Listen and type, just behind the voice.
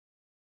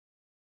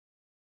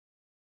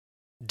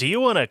Do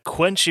you want to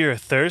quench your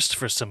thirst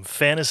for some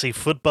fantasy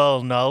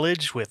football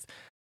knowledge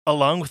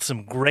along with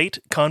some great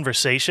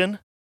conversation?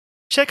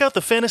 Check out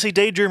the Fantasy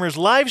Daydreamers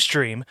live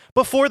stream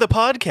before the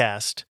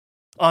podcast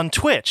on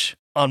Twitch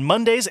on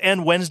Mondays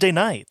and Wednesday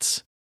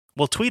nights.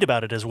 We'll tweet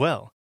about it as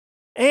well.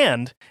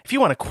 And if you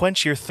want to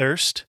quench your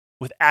thirst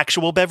with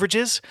actual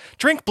beverages,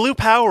 drink Blue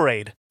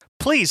Powerade.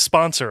 Please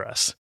sponsor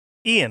us.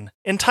 Ian,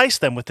 entice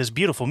them with this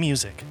beautiful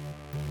music.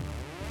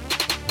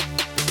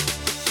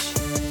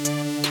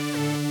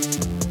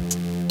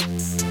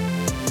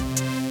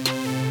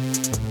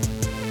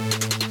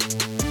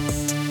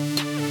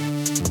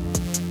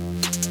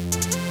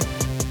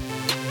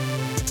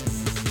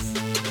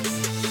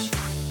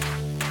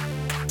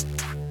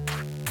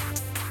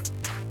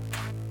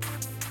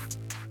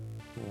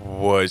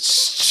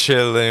 What's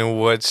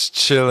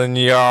chillin',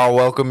 y'all?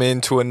 Welcome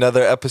into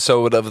another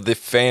episode of the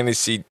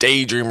Fantasy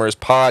Daydreamers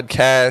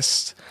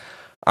podcast.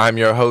 I'm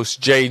your host,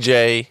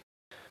 JJ.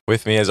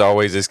 With me, as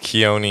always, is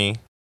Keone.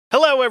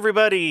 Hello,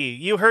 everybody.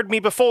 You heard me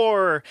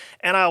before,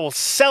 and I will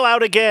sell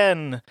out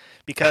again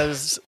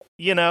because,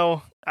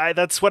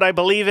 that's what I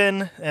believe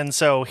in. And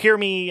so hear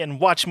me and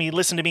watch me,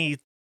 listen to me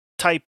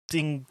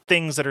typing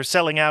things that are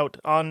selling out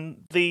on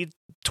the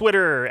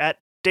Twitter at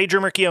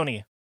Daydreamer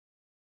Keone.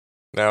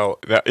 Now,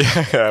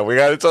 we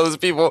gotta tell those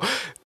people,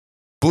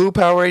 Blue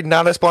Powerade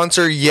not a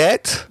sponsor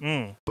yet,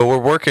 but we're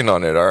working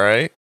on it, all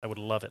right? I would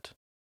love it.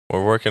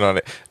 We're working on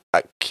it.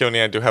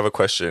 Keone, I do have a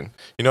question.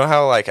 You know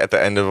how, at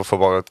the end of a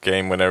football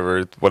game,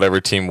 whenever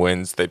whatever team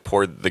wins, they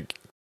pour the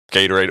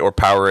Gatorade or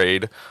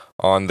Powerade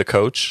on the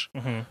coach?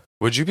 Mm-hmm.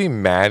 Would you be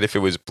mad if it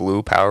was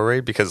Blue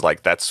Powerade because,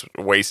 that's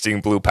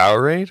wasting Blue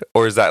Powerade?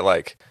 Or is that,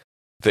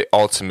 the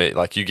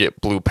ultimate, you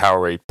get Blue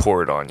Powerade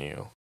poured on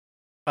you?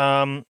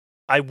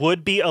 I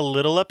would be a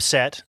little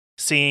upset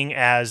seeing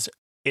as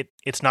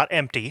it's not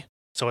empty.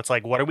 So it's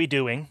like, what are we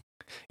doing?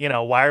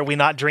 Why are we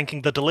not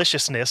drinking the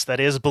deliciousness that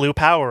is Blue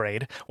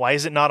Powerade? Why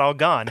is it not all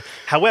gone?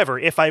 However,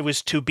 if I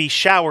was to be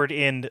showered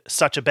in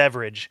such a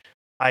beverage,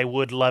 I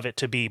would love it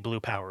to be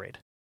Blue Powerade.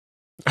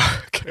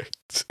 Okay.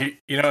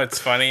 It's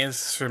funny.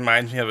 This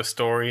reminds me of a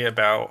story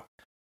about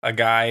a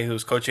guy who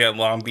was coaching at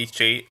Long Beach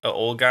State, an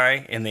old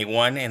guy, and they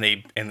won, and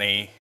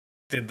they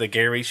did the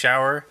Gary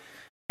shower,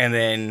 and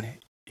then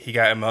he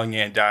got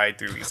pneumonia and died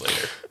 3 weeks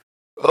later.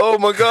 Oh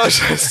my gosh,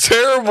 that's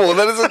terrible.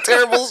 That is a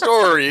terrible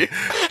story.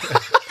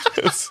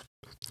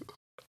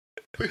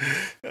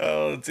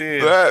 Oh,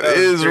 dude. That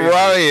is crazy.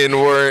 Ryan.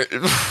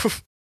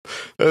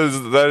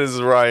 That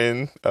is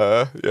Ryan.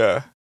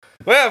 Yeah.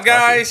 What up,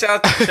 guys?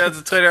 Shout out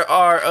to Twitter,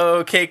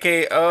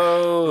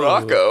 ROKKO.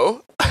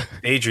 Rocco.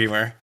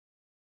 Daydreamer.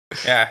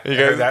 Yeah, You I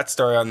guys- heard that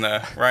story on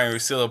the Ryan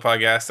Russillo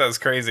podcast. That was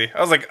crazy. I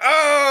was like,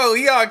 oh,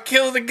 y'all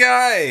killed the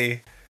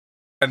guy.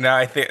 And now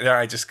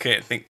I just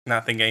can't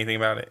not think anything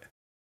about it.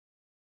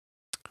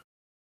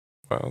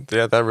 Well,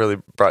 yeah, that really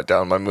brought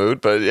down my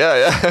mood, but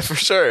yeah, for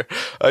sure.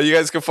 You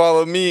guys can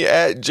follow me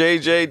at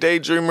JJ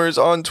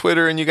Daydreamers on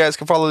Twitter, and you guys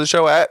can follow the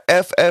show at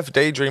FF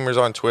Daydreamers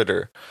on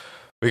Twitter.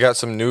 We got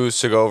some news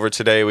to go over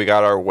today. We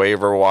got our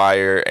waiver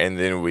wire, and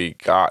then we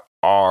got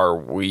our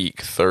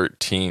Week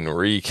 13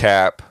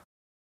 recap.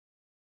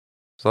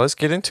 So let's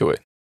get into it.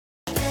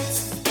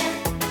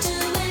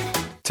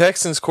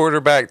 Texans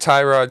quarterback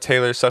Tyrod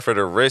Taylor suffered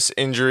a wrist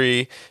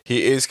injury.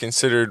 He is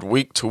considered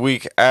week to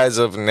week as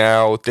of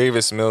now.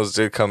 Davis Mills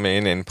did come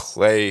in and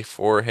play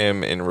for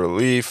him in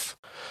relief.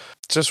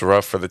 Just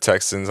rough for the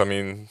Texans. I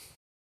mean,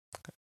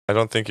 I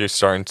don't think you're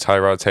starting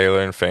Tyrod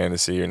Taylor in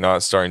fantasy. You're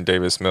not starting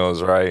Davis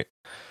Mills, right?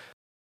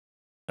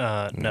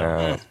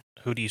 No.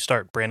 Who do you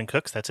start? Brandon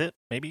Cooks? That's it?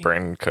 Maybe?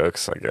 Brandon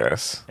Cooks, I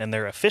guess. And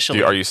they're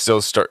officially Are you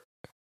still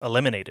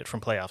eliminated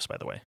from playoffs, by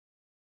the way.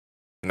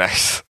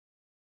 Nice.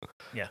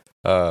 Yeah.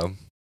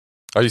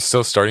 Are you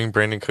still starting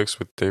Brandon Cooks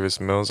with Davis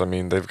Mills? I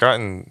mean,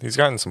 he's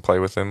gotten some play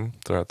with him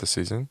throughout the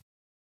season.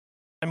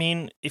 I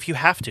mean, if you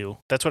have to,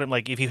 that's what I'm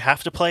like. If you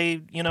have to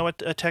play,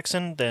 a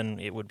Texan, then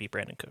it would be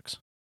Brandon Cooks.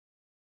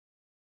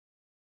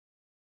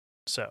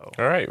 So.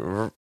 All right.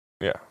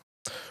 Yeah.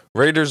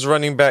 Raiders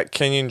running back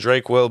Kenyon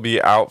Drake will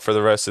be out for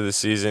the rest of the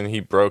season. He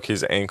broke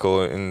his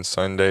ankle in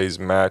Sunday's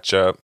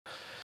matchup.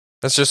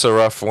 That's just a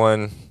rough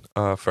one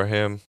for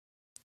him.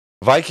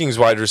 Vikings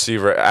wide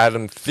receiver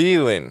Adam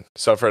Thielen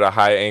suffered a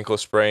high ankle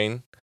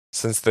sprain.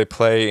 Since they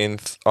play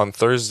on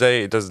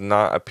Thursday, it does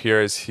not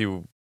appear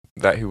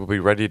that he will be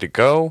ready to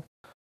go.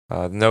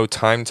 No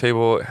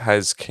timetable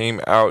has came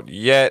out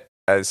yet,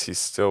 as he's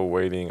still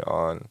waiting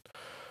on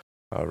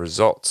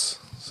results.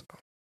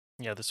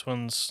 Yeah, this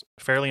one's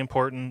fairly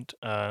important.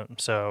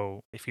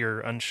 So if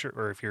you're unsure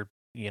or if you're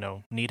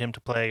need him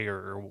to play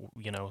or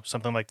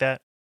something like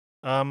that,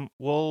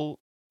 we'll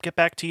get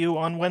back to you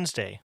on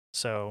Wednesday.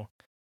 So.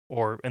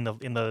 Or in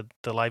the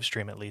live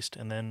stream at least,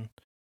 and then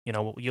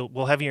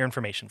we'll have your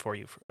information for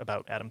you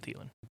about Adam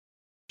Thielen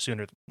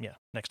sooner. Yeah,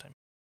 next time.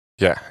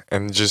 Yeah,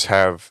 and just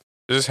have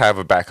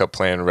a backup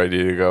plan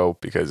ready to go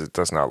because it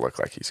does not look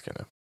like he's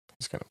gonna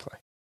play.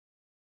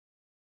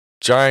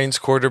 Giants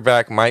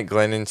quarterback Mike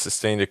Glennon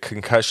sustained a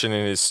concussion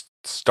in his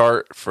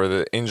start for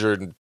the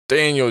injured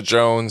Daniel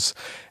Jones.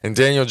 And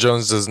Daniel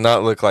Jones does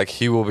not look like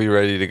he will be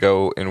ready to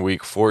go in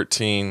week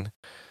 14.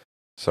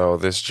 So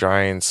this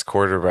Giants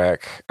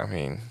quarterback, I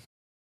mean...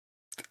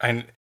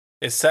 And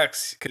it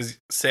sucks because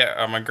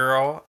my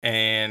girl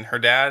and her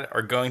dad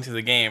are going to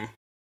the game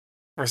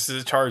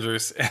versus the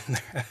Chargers.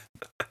 And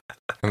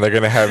they're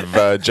going to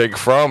have Jake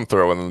Fromm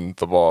throwing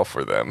the ball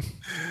for them.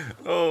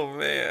 Oh,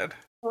 man.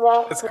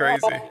 That's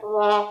crazy.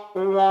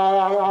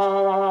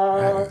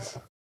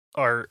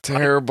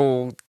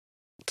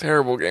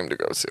 Terrible game to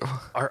go to.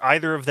 Are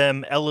either of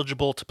them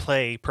eligible to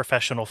play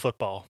professional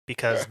football?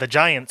 Because the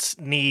Giants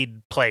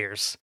need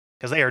players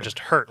because they are just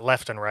hurt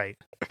left and right.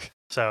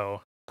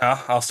 So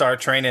I'll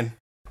start training.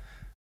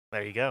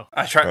 There you go.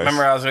 Nice.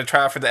 Remember I was going to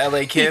try out for the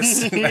LA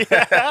Kiss?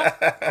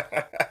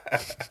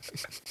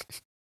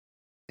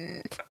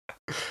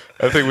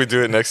 I think we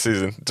do it next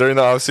season. During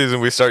the off season,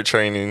 we start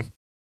training.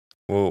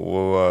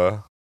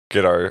 We'll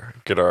get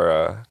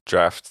our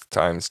draft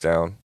times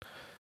down.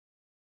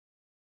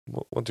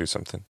 We'll do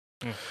something.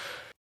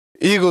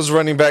 Eagles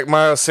running back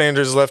Miles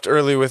Sanders left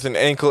early with an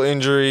ankle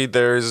injury.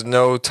 There is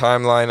no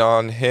timeline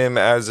on him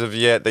as of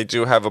yet. They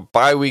do have a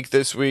bye week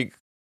this week,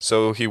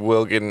 so he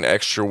will get an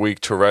extra week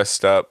to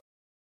rest up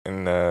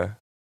and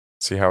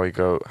see how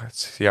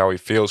he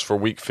feels for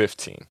week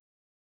 15.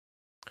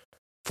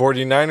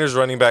 49ers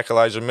running back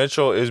Elijah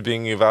Mitchell is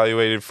being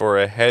evaluated for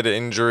a head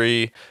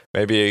injury,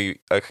 maybe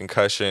a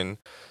concussion.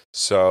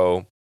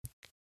 So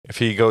if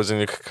he goes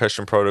into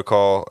concussion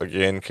protocol,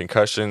 again,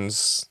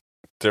 concussions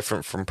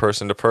different from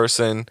person to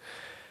person.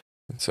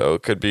 So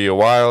it could be a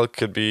while. It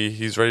could be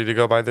he's ready to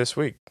go by this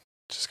week.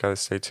 Just got to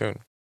stay tuned.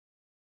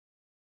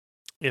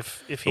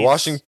 If he's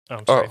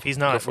if he's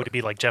not, would it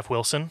be like Jeff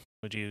Wilson?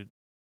 Would you?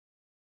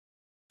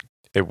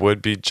 It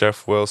would be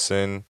Jeff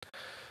Wilson.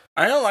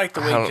 I don't like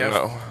the way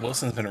Jeff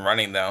Wilson's been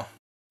running, though.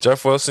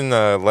 Jeff Wilson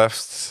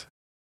left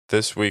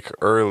this week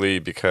early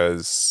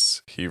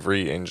because he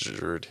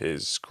re-injured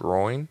his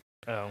groin.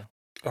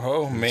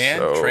 Oh man,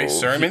 so Trey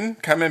Sermon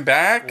coming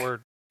back.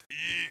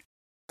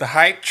 The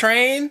hype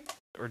train.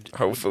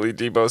 Hopefully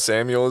Deebo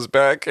Samuel is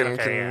back and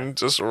can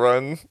just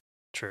run.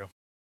 True.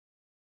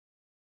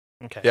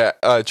 Okay.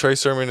 Yeah, Trey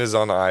Sermon is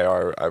on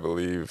IR, I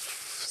believe,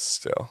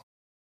 still.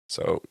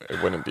 So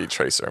it wouldn't be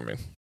Trey Sermon.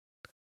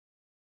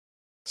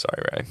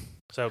 Sorry, Ryan.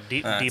 So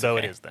Deebo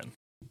it is then.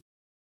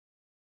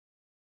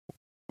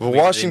 Well,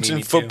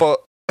 Washington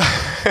football.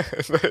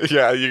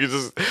 Yeah, you can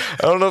just.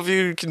 I don't know if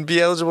you can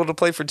be eligible to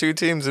play for two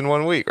teams in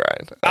 1 week,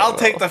 Ryan. I'll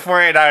take the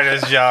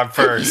 49ers job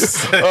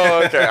first.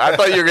 Oh, okay. I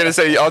thought you were gonna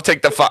say I'll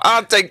take the fine.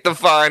 I'll take the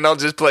fine. I'll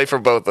just play for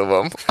both of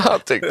them. I'll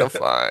take the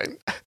fine.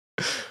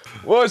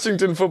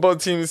 Washington football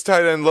team's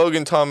tight end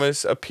Logan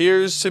Thomas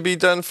appears to be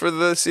done for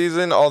the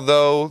season,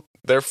 although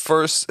his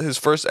first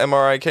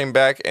MRI came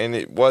back and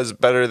it was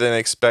better than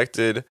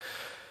expected.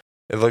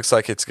 It looks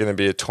like it's going to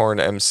be a torn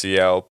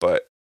MCL,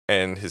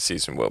 and his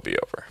season will be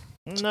over.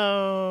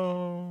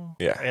 No.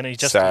 Yeah. And he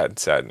just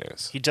sad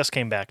news. He just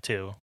came back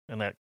too,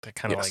 and that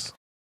kind of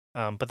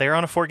but they're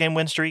on a 4-game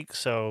win streak,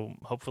 so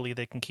hopefully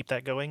they can keep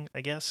that going.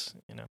 I guess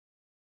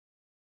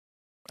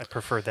I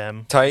prefer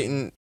them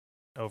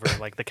over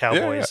like the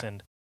Cowboys,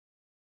 and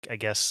I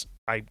guess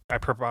I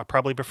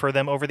probably prefer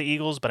them over the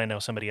Eagles, but I know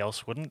somebody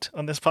else wouldn't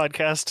on this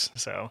podcast,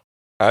 so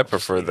I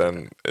prefer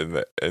them in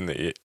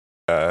the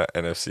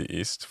NFC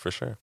East for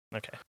sure.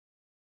 Okay.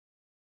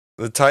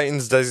 The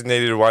Titans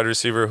designated wide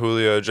receiver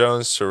Julio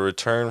Jones to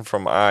return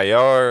from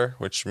IR,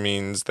 which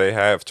means they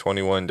have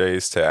 21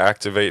 days to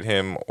activate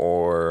him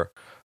or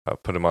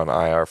put him on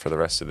IR for the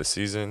rest of the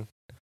season.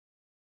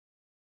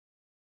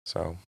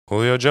 So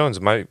Julio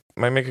Jones might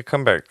make a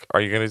comeback.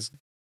 Are you going to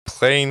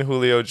play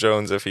Julio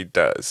Jones if he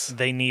does?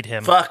 They need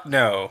him. Fuck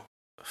no,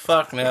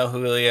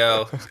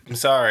 Julio. I'm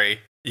sorry.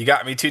 You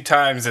got me 2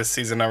 times this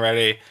season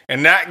already,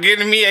 and not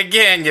getting me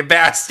again, you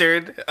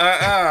bastard.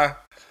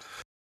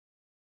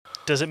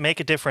 Does it make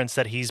a difference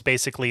that he's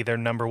basically their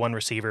number 1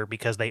 receiver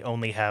because they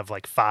only have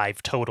like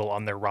 5 total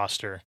on their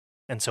roster,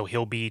 and so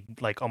he'll be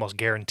like almost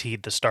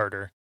guaranteed the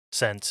starter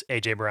since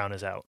AJ Brown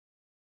is out?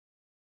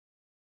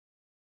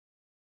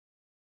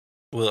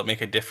 Will it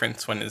make a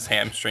difference when his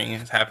hamstring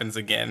happens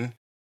again?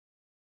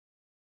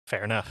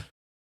 Fair enough.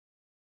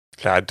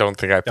 Yeah, I don't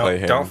think I play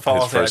him. Don't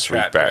fall his for first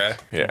that trap, week back.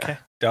 bruh. Yeah. Okay.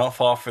 Don't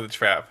fall for the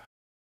trap.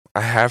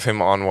 I have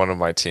him on one of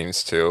my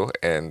teams too,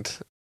 and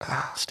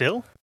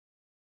Still?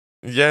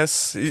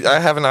 Yes, I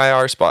have an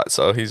IR spot,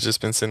 so he's just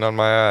been sitting on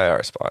my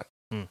IR spot.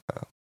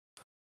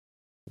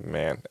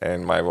 Man,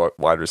 and my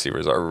wide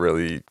receivers are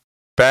really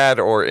bad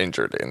or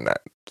injured in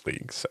that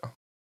league, so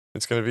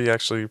it's going to be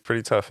actually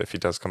pretty tough if he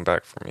does come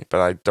back for me.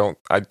 But I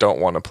don't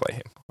want to play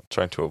him. I'm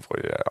trying to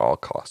avoid it at all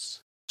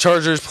costs.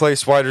 Chargers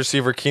placed wide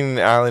receiver Keenan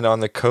Allen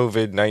on the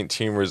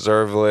COVID-19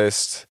 reserve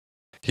list.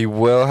 He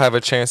will have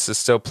a chance to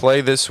still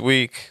play this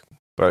week,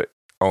 but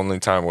only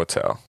time will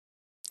tell.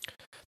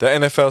 The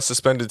NFL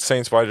suspended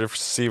Saints wide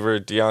receiver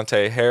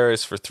Deontay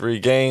Harris for 3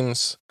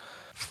 games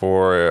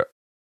for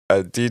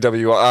a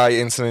DWI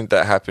incident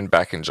that happened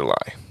back in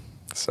July.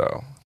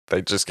 So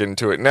they just get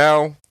into it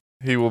now.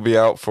 He will be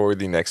out for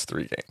the next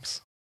 3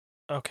 games.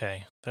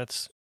 Okay,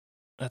 that's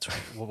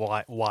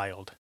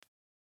wild.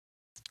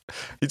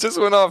 He just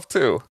went off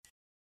too.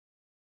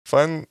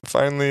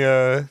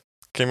 Finally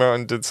came out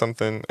and did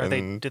something,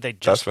 Did they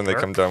just that's when they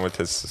come down with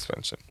his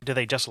suspension. Do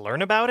they just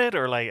learn about it,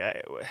 or like,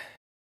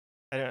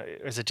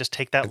 does it just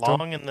take that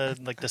long in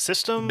the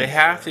system? They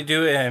have to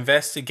do an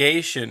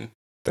investigation.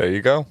 There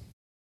you go.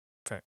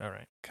 Fair. All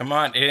right. Come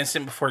on,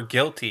 innocent before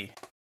guilty.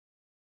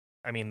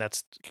 I mean,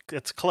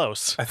 it's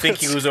close. I think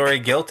he was already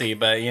guilty,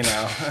 but you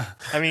know.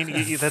 I mean,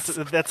 that's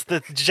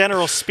the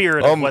general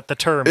spirit of what the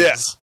term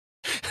is.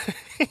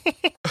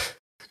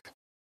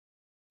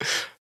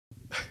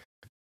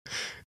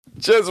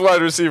 Jets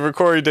wide receiver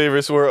Corey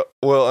Davis will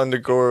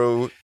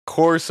undergo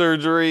core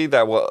surgery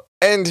that will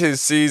end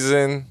his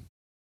season.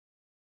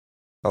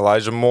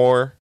 Elijah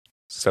Moore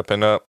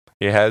stepping up.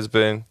 He has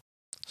been.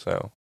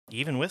 So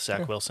even with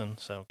Zach Wilson,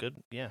 so good.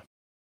 Yeah.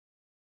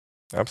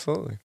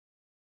 Absolutely.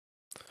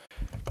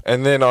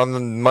 And then on the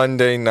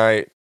Monday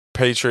night,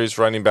 Patriots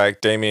running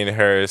back Damien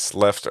Harris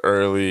left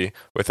early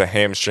with a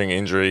hamstring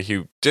injury.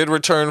 He did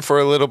return for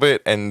a little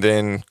bit and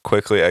then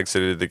quickly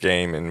exited the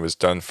game and was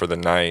done for the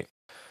night.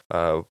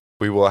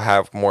 We will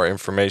have more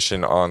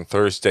information on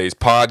Thursday's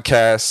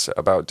podcast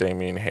about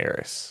Damien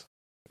Harris.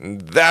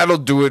 That'll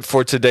do it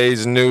for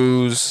today's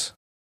news.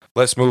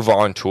 Let's move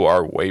on to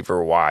our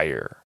waiver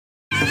wire.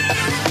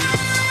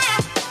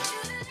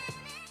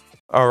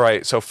 All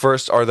right, so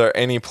first, are there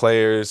any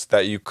players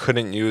that you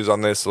couldn't use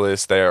on this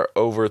list? They are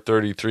over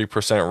 33%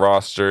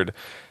 rostered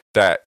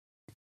that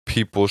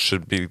people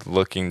should be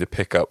looking to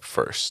pick up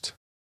first.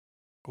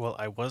 Well,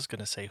 I was going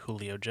to say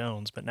Julio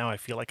Jones, but now I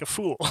feel like a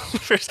fool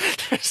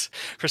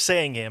for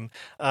saying him.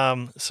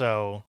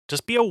 So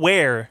just be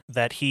aware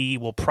that he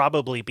will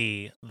probably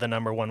be the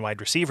number one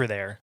wide receiver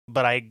there.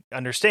 But I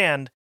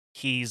understand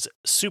he's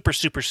super,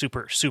 super,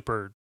 super,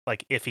 super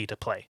like iffy to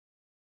play.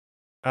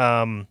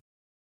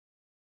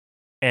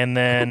 And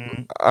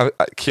then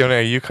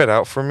Keone, you cut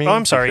out for me. Oh,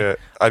 I'm sorry.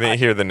 I didn't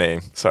hear the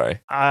name.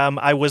 Sorry.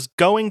 I was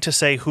going to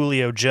say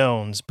Julio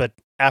Jones, but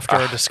after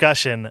our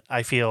discussion,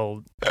 I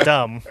feel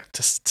dumb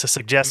to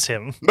suggest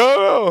him.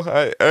 No.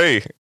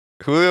 Hey,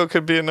 Julio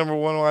could be a number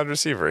one wide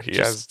receiver. He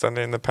has done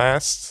it in the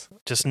past.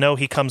 Just know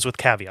he comes with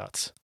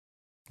caveats.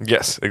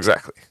 Yes,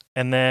 exactly.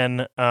 And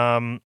then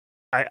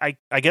I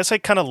guess I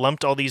kind of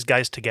lumped all these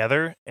guys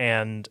together,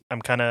 and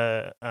I'm kind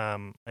of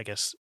I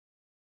guess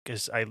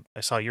because I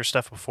saw your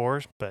stuff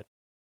before, but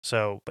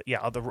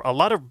yeah, a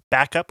lot of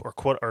backup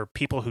or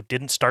people who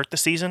didn't start the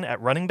season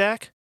at running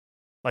back,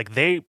 like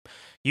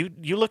you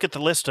look at the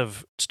list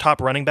of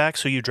top running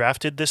backs who you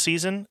drafted this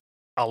season,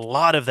 a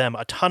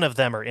ton of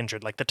them are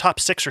injured. Like the top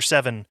 6 or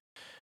 7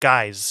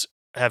 guys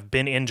have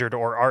been injured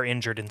or are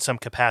injured in some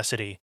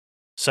capacity.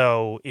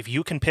 So if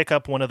you can pick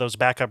up one of those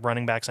backup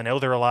running backs, I know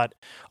there are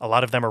a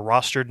lot of them are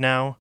rostered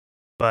now.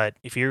 But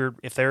if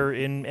they're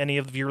in any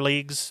of your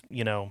leagues,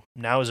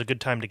 now is a good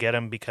time to get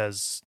them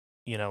because,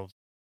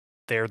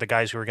 they're the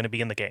guys who are going to be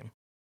in the game.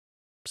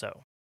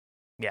 So,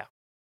 yeah.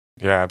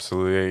 Yeah,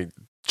 absolutely.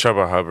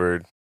 Chuba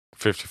Hubbard,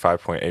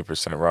 55.8%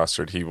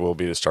 rostered. He will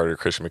be the starter.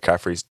 Christian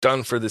McCaffrey's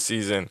done for the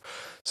season.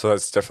 So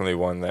that's definitely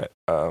one that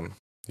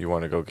you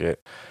want to go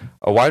get.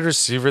 A wide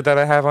receiver that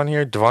I have on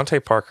here,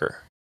 Devontae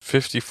Parker,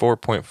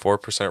 54.4%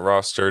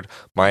 rostered.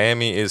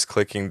 Miami is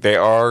clicking. They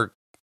are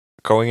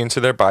going into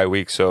their bye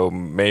week, so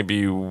maybe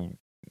you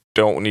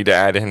don't need to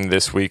add him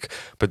this week,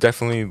 but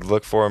definitely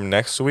look for him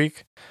next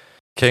week.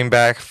 Came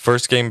back,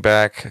 first game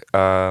back,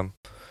 and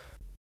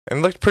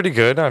looked pretty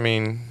good. I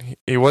mean,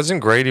 he wasn't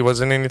great. He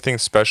wasn't anything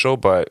special,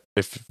 but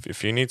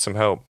if you need some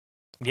help.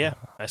 Yeah,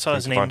 I saw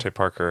his name. Devontae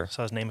Parker.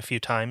 Saw his name a few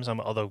times,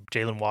 although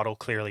Jalen Waddle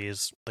clearly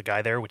is the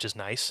guy there, which is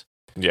nice.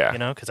 Yeah.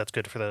 Because that's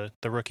good for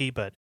the rookie.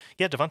 But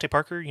yeah, Devontae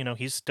Parker,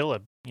 he's still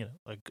a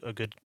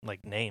good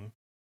name,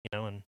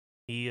 and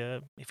he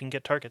if he can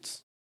get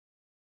targets,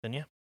 then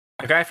yeah.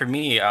 A guy for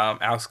me,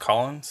 Alex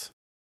Collins,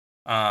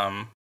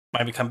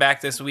 might be come back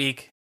this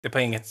week. They're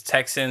playing against the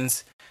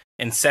Texans.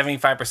 In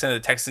 75% of the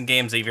Texan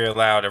games, they've either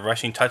allowed a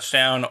rushing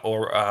touchdown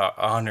or a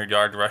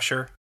 100-yard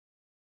rusher.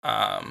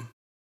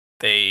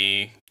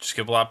 They just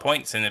give a lot of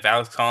points, and if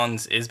Alex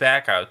Collins is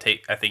back, I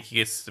think he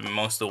gets the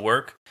most of the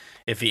work.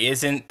 If he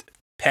isn't,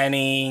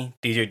 Penny,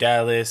 DJ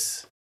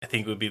Dallas, I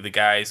think would be the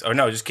guys. Oh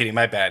no, just kidding,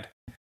 my bad.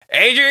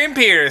 Adrian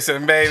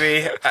Peterson,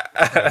 baby.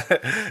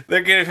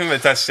 They're giving him a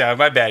touchdown.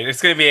 My bad. It's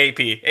going to be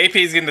AP. AP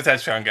is getting the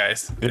touchdown,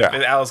 guys.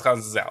 Yeah. Alex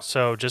Collins is out.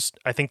 So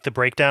I think the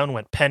breakdown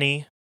went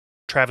Penny,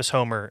 Travis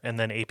Homer, and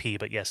then AP.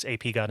 But yes,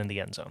 AP got in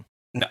the end zone.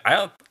 No,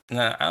 I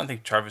don't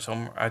think Travis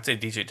Homer. I'd say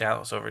DJ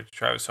Dallas over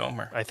Travis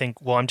Homer. I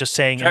think. Well, I'm just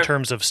saying in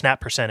terms of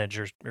snap percentage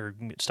or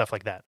stuff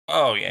like that.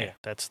 Oh yeah.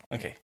 That's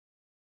okay.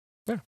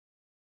 Yeah.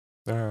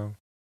 All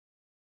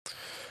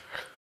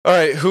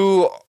right.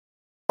 Who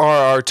are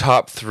our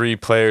top 3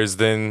 players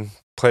then?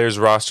 Players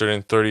rostered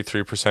in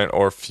 33%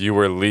 or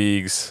fewer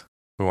leagues.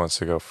 Who wants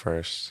to go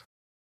first?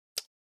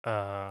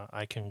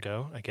 I can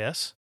go, I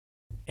guess.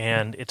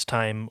 And it's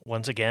time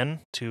once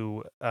again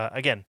to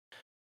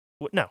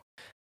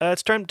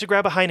it's time to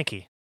grab a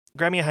Heineke.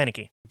 grab me a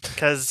Heineke,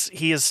 because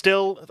he is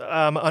still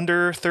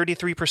under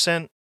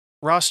 33%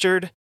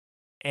 rostered,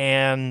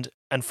 and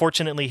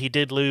unfortunately he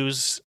did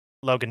lose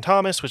Logan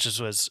Thomas, which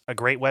was a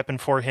great weapon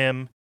for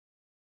him.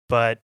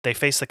 But they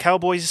face the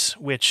Cowboys,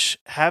 which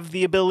have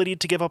the ability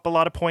to give up a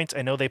lot of points.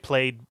 I know they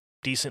played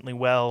decently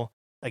well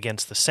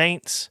against the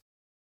Saints,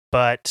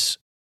 but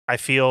I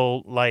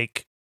feel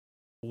like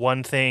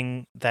one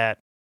thing that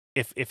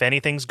if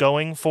anything's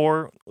going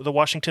for the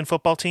Washington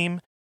football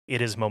team,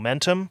 it is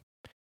momentum,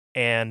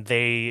 and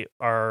they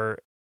are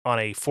on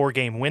a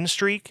 4-game win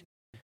streak,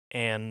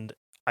 and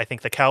I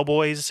think the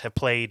Cowboys have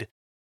played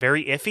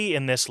very iffy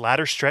in this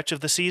latter stretch of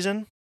the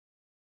season,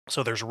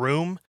 so there's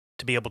room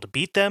to be able to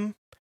beat them,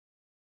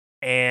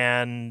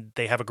 and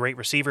they have a great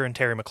receiver in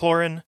Terry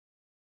McLaurin,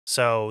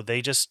 so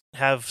they just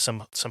have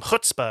some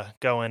chutzpah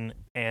going,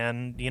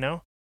 and, you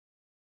know,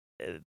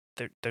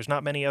 there's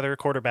not many other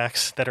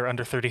quarterbacks that are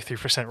under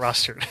 33%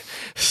 rostered,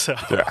 so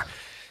Yeah.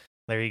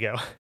 there you go.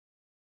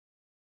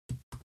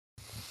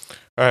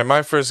 All right,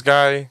 my first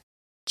guy,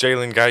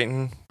 Jalen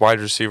Guyton, wide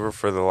receiver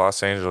for the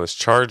Los Angeles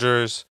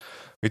Chargers.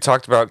 We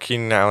talked about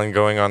Keenan Allen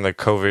going on the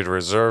COVID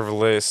reserve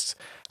list.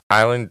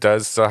 Allen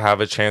does still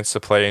have a chance to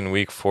play in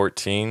Week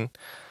 14.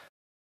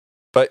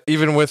 But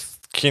even with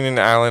Keenan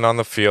Allen on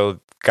the field,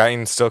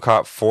 Guyton still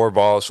caught 4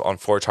 balls on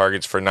 4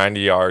 targets for 90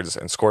 yards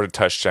and scored a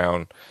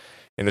touchdown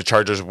in the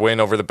Chargers' win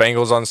over the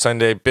Bengals on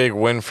Sunday. Big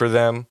win for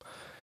them.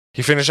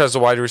 He finished as a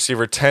wide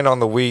receiver 10 on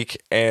the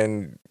week,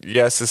 and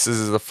yes, this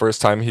is the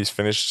first time he's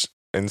finished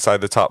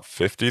inside the top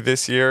 50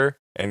 this year.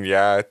 And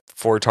yeah,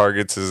 4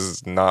 targets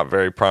is not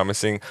very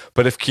promising.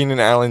 But if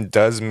Keenan Allen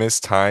does miss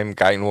time,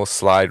 Guyton will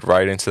slide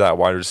right into that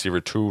wide receiver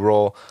 2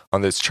 role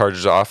on this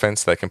Chargers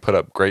offense that can put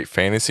up great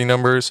fantasy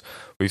numbers.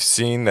 We've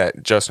seen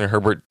that Justin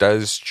Herbert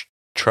does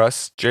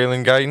trust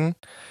Jalen Guyton.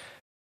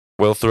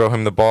 Will throw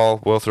him the ball,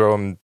 will throw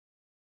him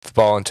the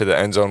ball into the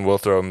end zone, will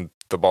throw him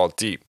the ball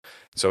deep.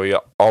 So he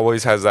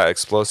always has that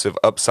explosive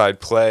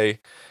upside play.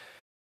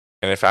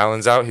 And if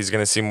Allen's out, he's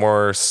going to see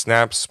more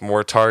snaps,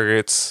 more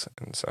targets.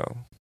 And so,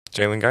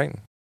 Jalen Guyton.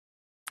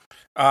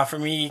 For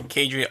me,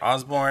 KJ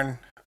Osborne,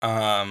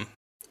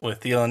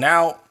 with Thielen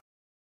out,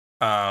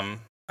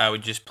 I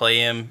would just play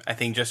him. I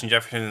think Justin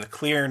Jefferson is the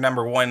clear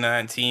number 1 on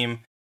that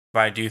team, but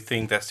I do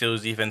think that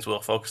Steelers defense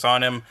will focus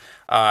on him.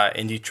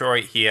 In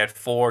Detroit, he had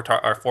 4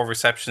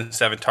 receptions,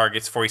 7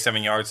 targets,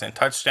 47 yards, and a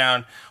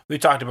touchdown. We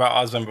talked about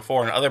Osborne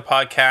before in other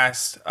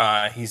podcasts.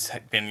 He's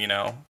been,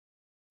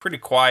 pretty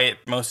quiet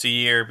most of the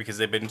year because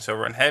they've been so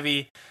run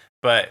heavy,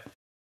 but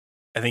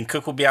I think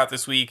Cook will be out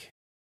this week.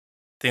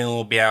 Thielen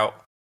will be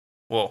out.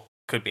 Well,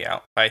 could be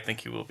out, but I think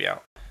he will be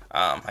out.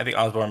 I think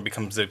Osborne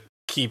becomes the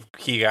key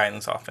guy in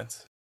this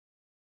offense.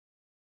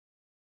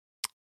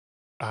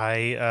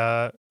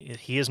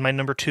 He is my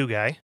number 2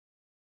 guy.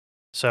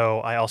 So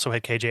I also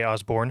had KJ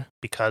Osborne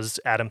because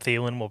Adam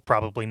Thielen will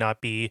probably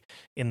not be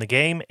in the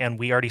game, and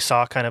we already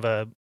saw kind of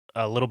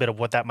a little bit of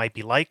what that might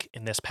be like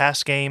in this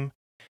past game.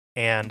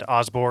 And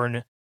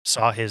Osborne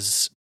saw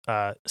his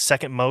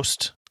second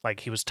most, like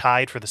he was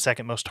tied for the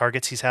second most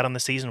targets he's had on the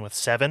season with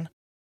 7.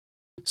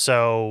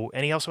 So,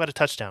 and he also had a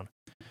touchdown.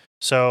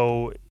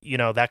 So,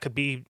 that could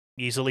be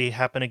easily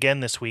happen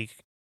again this week,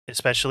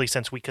 especially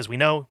because we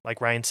know,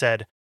 like Ryan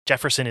said,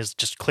 Jefferson is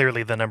just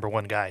clearly the number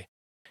 1 guy.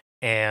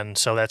 And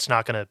so he's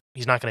not going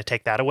to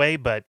take that away,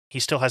 but he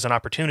still has an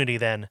opportunity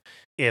then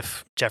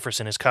if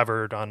Jefferson is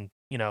covered on,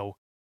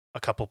 a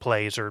couple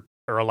plays or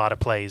a lot of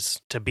plays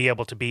to be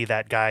able to be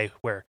that guy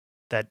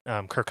that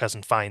Kirk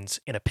Cousins finds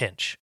in a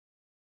pinch.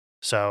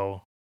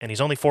 So, and he's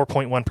only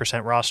 4.1%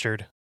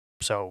 rostered,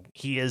 so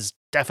he is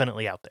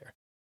definitely out there.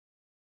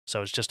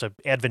 So it's just an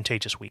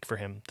advantageous week for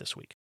him this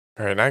week.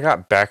 All right, and I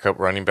got backup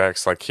running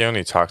backs like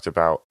Keone talked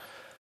about.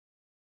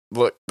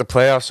 Look, the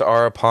playoffs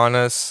are upon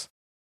us.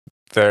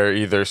 They're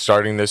either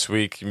starting this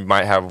week, you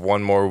might have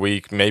 1 more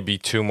week, maybe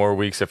 2 more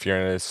weeks if you're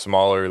in a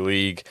smaller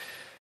league,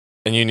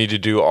 and you need to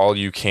do all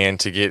you can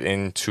to get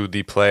into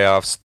the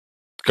playoffs.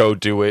 Go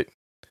do it.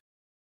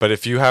 But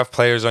if you have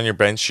players on your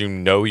bench you're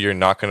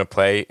not going to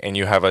play, and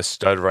you have a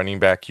stud running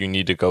back, you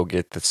need to go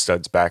get the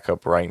studs back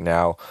up right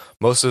now.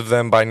 Most of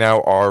them by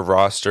now are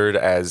rostered,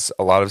 as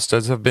a lot of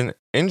studs have been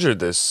injured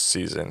this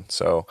season.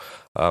 So,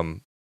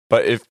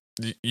 but if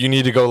you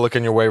need to go look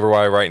in your waiver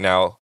wire right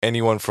now,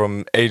 anyone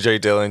from A.J.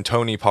 Dillon,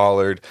 Tony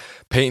Pollard,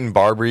 Peyton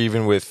Barber,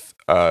 even with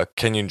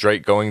Kenyon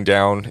Drake going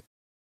down,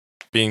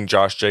 being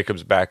Josh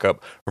Jacobs'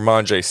 backup,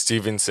 Ramondre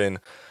Stevenson,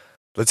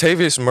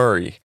 Latavius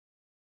Murray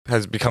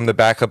has become the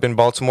backup in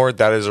Baltimore.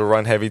 That is a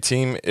run-heavy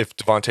team. If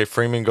Devontae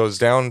Freeman goes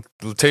down,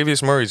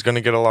 Latavius Murray is going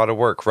to get a lot of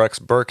work. Rex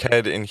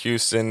Burkhead in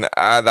Houston,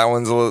 that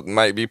one's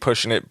might be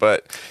pushing it,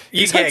 but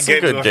you can't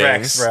get me with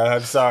Rex, bro.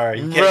 I'm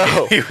sorry. You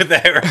can't get me with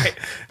that, right?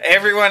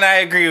 Everyone, I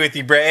agree with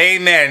you, bro.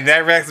 Amen.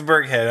 That Rex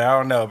Burkhead, I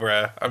don't know,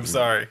 bro. I'm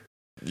sorry.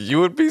 You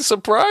would be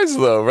surprised,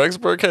 though. Rex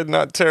Burkhead,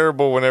 not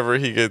terrible whenever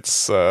he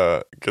gets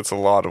a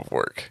lot of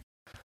work.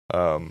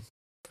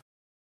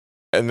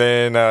 And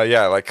then,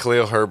 like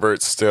Khalil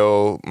Herbert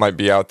still might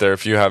be out there.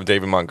 If you have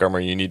David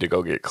Montgomery, you need to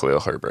go get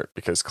Khalil Herbert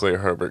because Khalil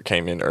Herbert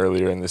came in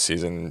earlier in the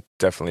season,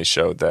 definitely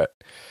showed that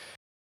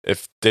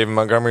if David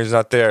Montgomery's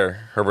not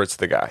there, Herbert's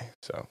the guy.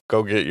 So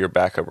go get your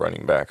backup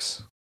running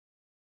backs.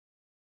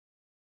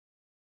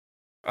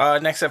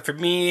 Next up for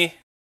me,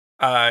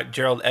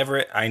 Gerald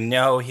Everett. I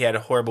know he had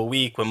a horrible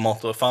week with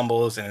multiple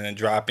fumbles and then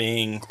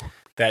dropping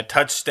that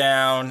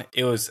touchdown.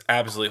 It was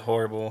absolutely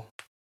horrible.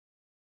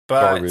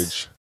 But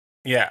Garbage.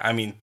 yeah, I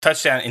mean,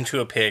 touchdown into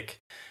a pick.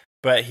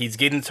 But he's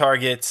getting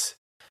targets.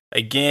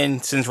 Again,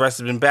 since Russ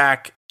has been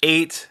back,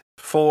 8,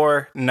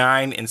 4,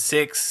 9, and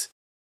 6.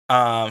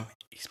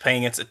 He's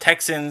playing against the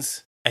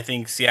Texans. I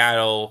think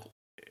Seattle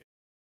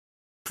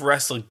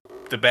wrestled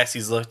the best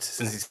he's looked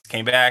since he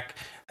came back.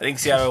 I think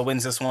Seattle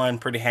wins this one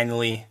pretty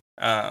handily.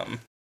 I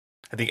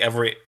think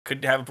Everett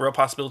could have a real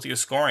possibility of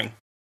scoring,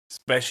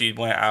 especially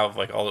when out of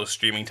like all those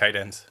streaming tight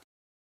ends.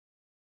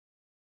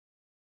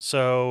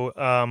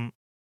 So,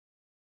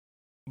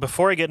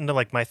 before I get into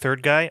like my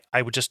third guy,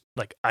 I would just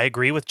I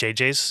agree with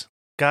JJ's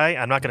guy.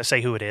 I'm not going to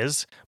say who it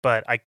is,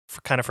 but I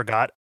kind of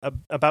forgot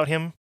about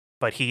him.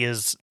 But he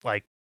is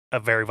like a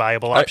very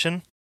viable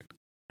option,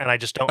 and I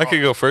just don't. I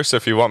could go first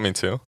if you want me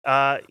to.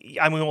 I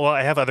mean, well,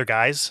 I have other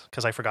guys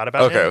because I forgot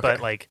about him. Okay.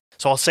 But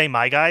so I'll say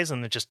my guys,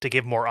 and just to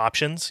give more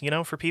options,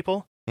 for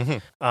people.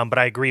 Mm-hmm. But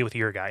I agree with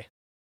your guy.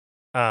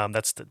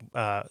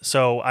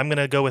 So I'm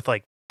gonna go with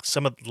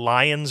some of the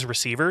Lions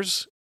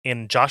receivers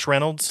in Josh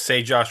Reynolds.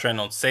 Say Josh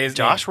Reynolds. Say his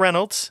Josh name.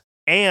 Reynolds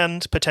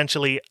and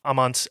potentially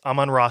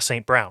Amon-Ra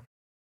St. Brown.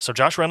 So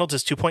Josh Reynolds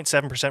is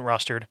 2.7%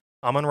 rostered.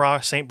 Amon-Ra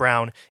St.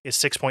 Brown is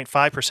 6.5%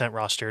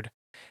 rostered.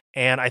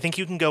 And I think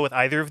you can go with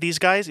either of these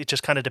guys. It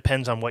just kind of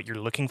depends on what you're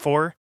looking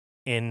for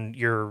in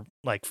your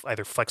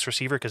either flex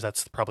receiver, because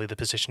that's probably the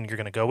position you're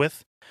going to go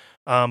with.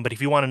 But if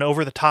you want an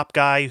over-the-top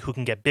guy who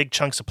can get big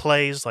chunks of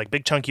plays, like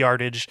big chunk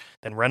yardage,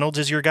 then Reynolds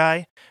is your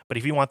guy. But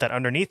if you want that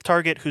underneath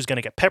target who's going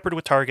to get peppered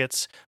with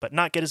targets but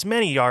not get as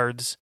many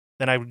yards,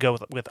 then I would go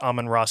with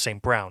Amon-Ra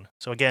St. Brown.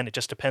 So again, it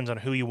just depends on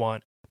who you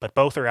want. But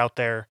both are out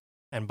there,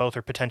 and both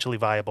are potentially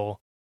viable.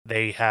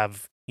 They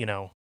have,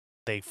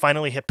 they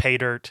finally hit pay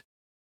dirt,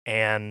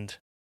 and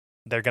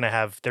they're going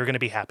to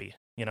be happy.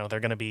 They're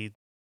going to be,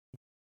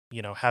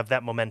 have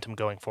that momentum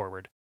going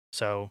forward.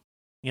 So,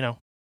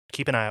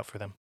 keep an eye out for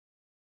them.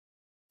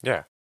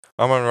 Yeah.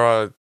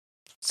 Amon-Ra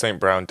St.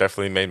 Brown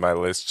definitely made my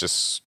list,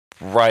 just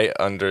right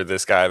under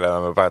this guy that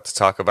I'm about to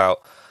talk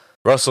about.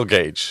 Russell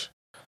Gage,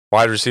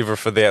 wide receiver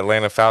for the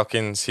Atlanta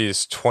Falcons.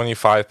 He's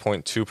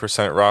 25.2%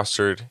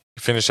 rostered.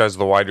 He finished as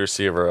the wide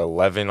receiver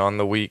 11 on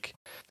the week.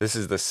 This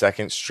is the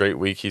second straight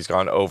week he's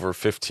gone over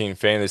 15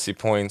 fantasy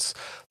points.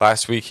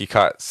 Last week he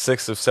caught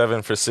 6 of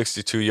 7 for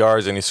 62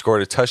 yards and he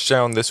scored a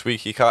touchdown. This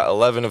week he caught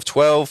 11 of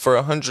 12 for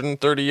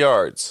 130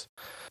 yards.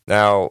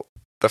 Now,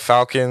 the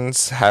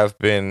Falcons have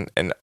been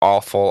an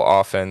awful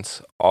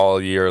offense all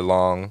year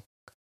long,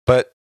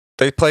 but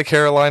they play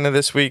Carolina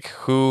this week,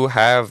 who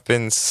have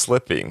been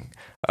slipping.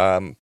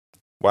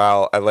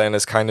 While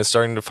Atlanta's kind of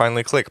starting to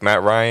finally click.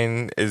 Matt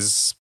Ryan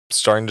is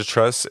starting to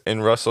trust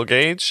in Russell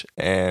Gage,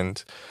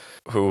 and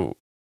who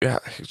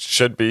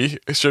should be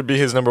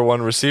his number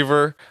one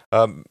receiver.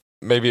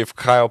 Maybe if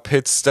Kyle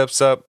Pitts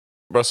steps up,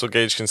 Russell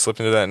Gage can slip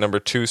into that number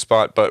 2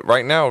 spot. But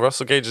right now,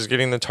 Russell Gage is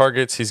getting the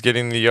targets, he's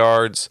getting the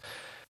yards,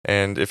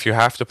 and if you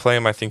have to play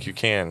him, I think you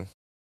can.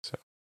 So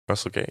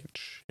Russell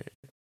Gage.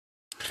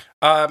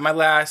 My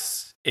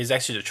last is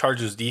actually the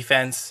Chargers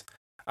defense.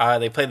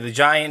 They played the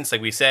Giants,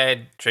 like we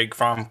said. Drake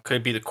Fromm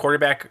could be the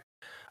quarterback.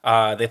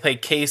 They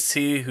played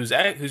KC, who's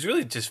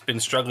really just been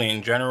struggling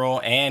in general.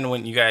 And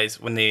when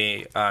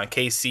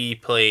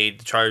KC played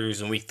the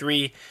Chargers in Week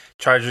 3,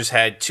 Chargers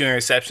had 2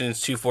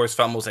 interceptions, 2 forced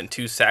fumbles, and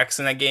 2 sacks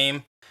in that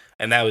game,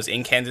 and that was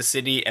in Kansas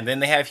City. And then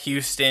they have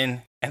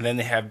Houston, and then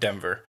they have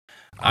Denver.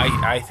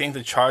 I think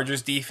the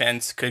Chargers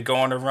defense could go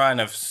on a run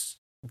of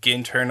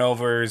getting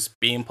turnovers,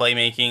 being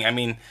playmaking. I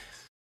mean,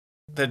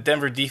 the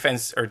Denver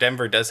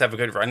does have a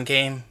good run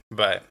game,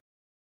 but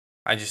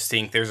I just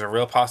think there's a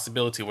real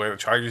possibility where the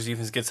Chargers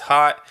defense gets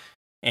hot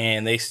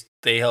and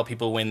they help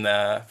people win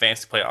the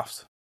fantasy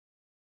playoffs.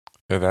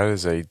 Yeah, that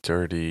is a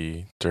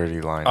dirty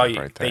line right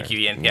there. Thank you,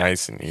 Ian.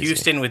 Nice and easy.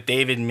 Houston with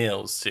David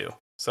Mills too.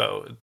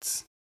 So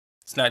it's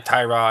not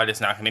Tyrod.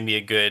 It's not going to be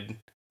a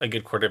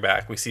good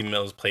quarterback. We see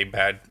Mills play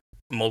bad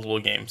multiple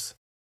games.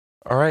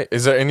 All right.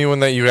 Is there anyone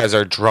that you guys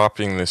are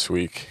dropping this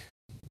week?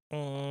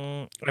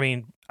 I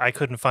mean, I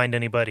couldn't find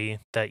anybody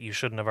that you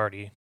shouldn't have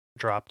already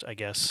dropped, I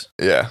guess.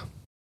 Yeah.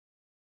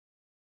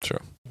 True.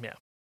 Yeah.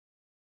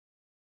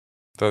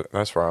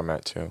 That's where I'm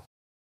at too.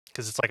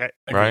 Because it's like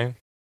Ryan?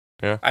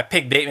 Yeah. I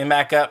picked Bateman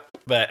back up,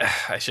 but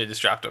I should have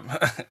just dropped him.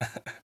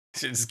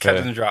 Should just kept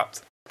him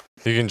dropped.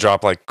 You can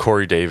drop like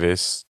Corey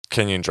Davis,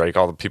 Kenyon Drake,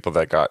 all the people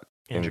that got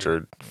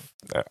injured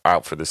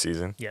out for the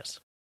season. Yes.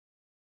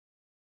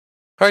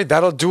 All right,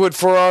 that'll do it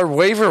for our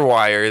waiver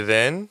wire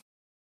then.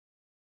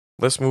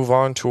 Let's move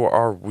on to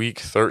our Week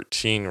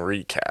 13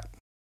 recap.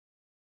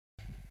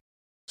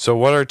 So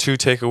what are 2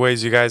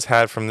 takeaways you guys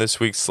had from this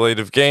week's slate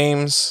of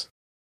games?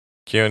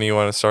 Keone, you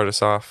want to start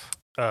us off?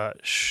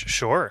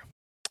 Sure.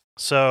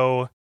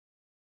 So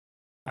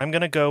I'm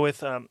gonna go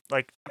with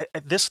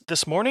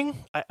this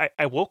morning.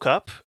 I woke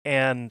up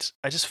and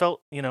I just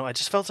felt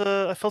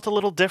I felt a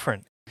little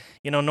different.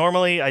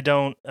 Normally I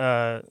don't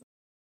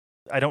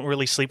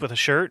really sleep with a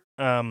shirt.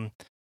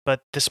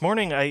 But this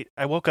morning I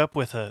woke up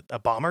with a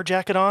bomber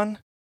jacket on.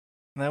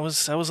 And that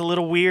was a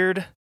little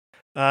weird.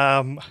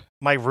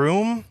 My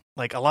room,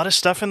 like a lot of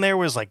stuff in there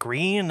was like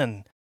green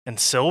and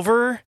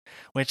silver,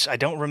 which I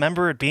don't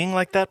remember it being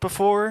like that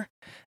before.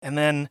 And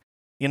then,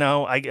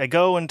 I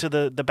go into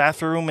the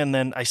bathroom and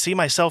then I see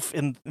myself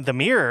in the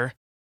mirror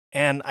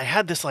and I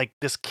had this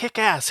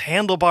kick-ass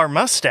handlebar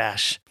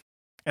mustache.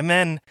 And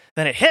then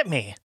it hit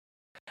me.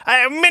 I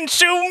have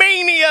Minshew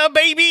Mania,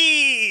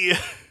 baby!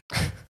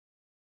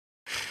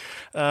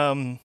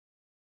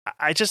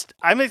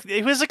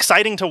 It was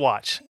exciting to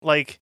watch.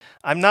 Like,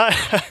 I'm not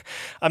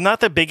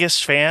the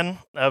biggest fan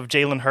of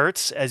Jalen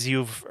Hurts, as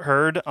you've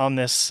heard on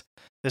this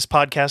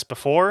podcast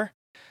before,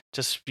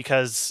 just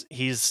because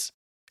he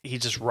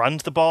just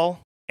runs the ball,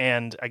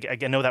 and I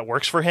know that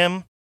works for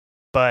him,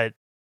 but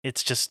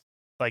it's just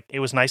like it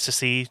was nice to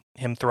see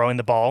him throwing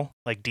the ball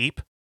like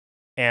deep,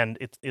 and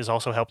it is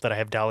also helped that I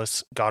have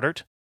Dallas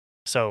Goedert,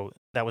 so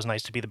that was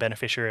nice to be the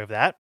beneficiary of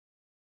that.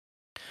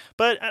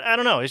 But I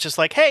don't know. It's just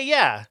like, hey,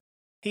 yeah.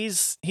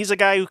 He's a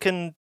guy who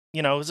can,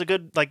 is a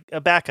good,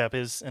 a backup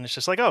and it's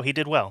just like, oh, he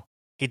did well.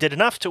 He did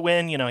enough to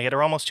win, he had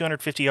almost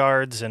 250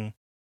 yards and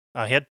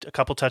he had a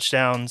couple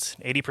touchdowns,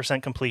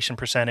 80% completion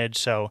percentage.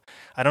 So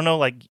I don't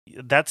know,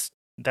 that's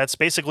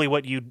basically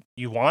what you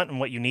want and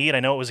what you need. I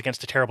know it was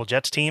against a terrible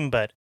Jets team,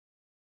 but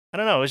I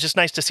don't know. It was just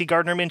nice to see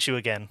Gardner Minshew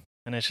again.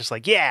 And it's just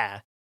like, yeah.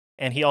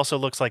 And he also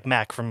looks like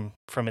Mac from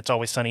It's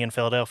Always Sunny in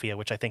Philadelphia,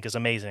 which I think is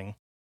amazing,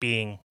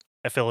 being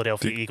a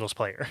Philadelphia Eagles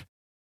player.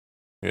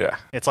 Yeah,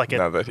 it's like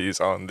now that he's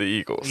on the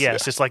Eagles. Yeah,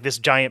 it's just like this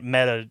giant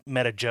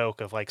meta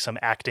joke of like some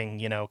acting,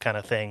 kind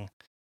of thing,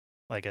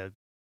 like a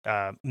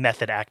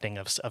method acting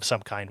of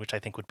some kind, which I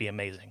think would be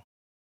amazing.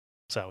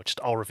 So it's just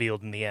all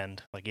revealed in the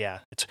end. Like, yeah,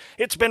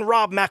 it's been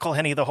Rob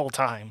McElhenney the whole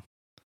time.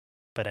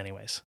 But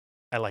anyways,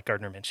 I like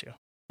Gardner Minshew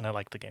and I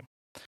like the game.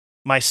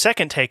 My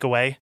second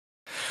takeaway: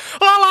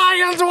 the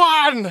Lions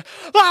won!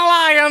 The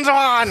Lions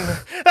won!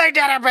 They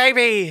did it,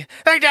 baby!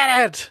 They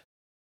did it!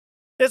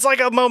 It's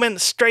like a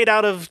moment straight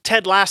out of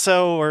Ted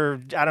Lasso,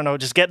 or, I don't know,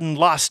 just getting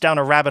lost down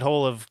a rabbit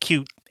hole of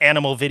cute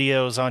animal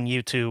videos on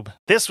YouTube.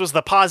 This was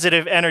the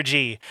positive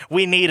energy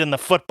we need in the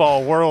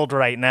football world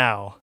right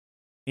now.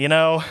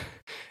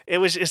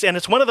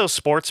 It's one of those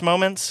sports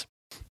moments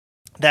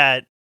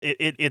that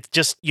it's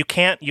just, you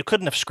couldn't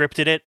have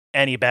scripted it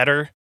any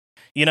better.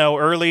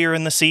 Earlier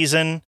in the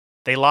season,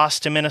 they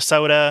lost to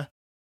Minnesota,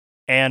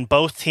 and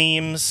both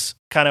teams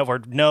kind of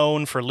were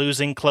known for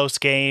losing close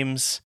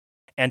games.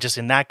 And just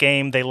in that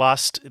game, they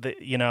lost,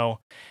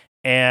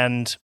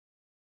 and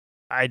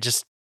I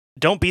just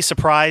don't be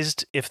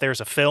surprised if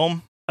there's a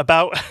film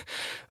about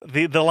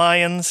the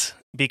Lions,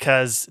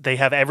 because they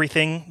have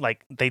everything.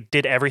 Like, they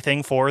did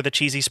everything for the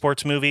cheesy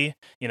sports movie.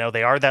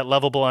 They are that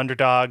lovable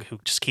underdog who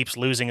just keeps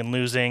losing and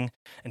losing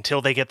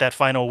until they get that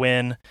final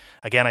win.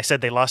 Again, I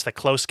said they lost that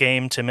close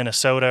game to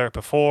Minnesota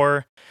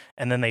before,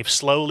 and then they've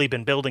slowly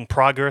been building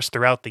progress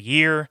throughout the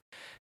year.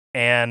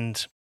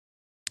 And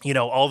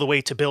all the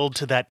way to build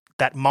to that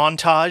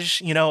montage,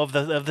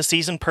 of the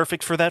season,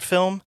 perfect for that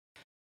film.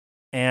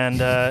 And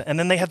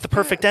then they have the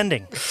perfect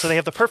ending. So they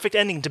have the perfect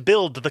ending to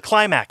build the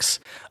climax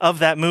of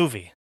that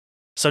movie.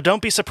 So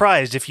don't be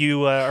surprised if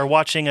you are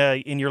watching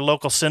in your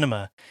local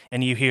cinema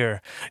and you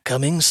hear,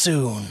 "Coming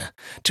soon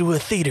to a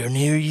theater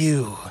near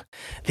you,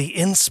 the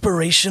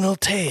inspirational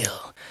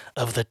tale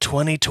of the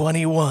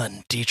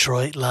 2021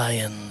 Detroit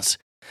Lions.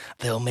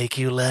 They'll make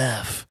you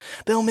laugh,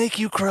 they'll make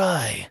you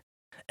cry,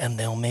 and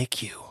they'll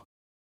make you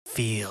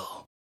feel."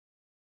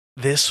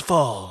 This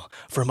fall,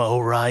 from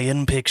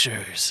Orion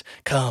Pictures,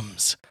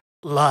 comes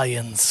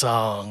Lion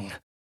Song,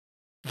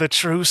 the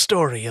true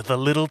story of the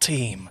little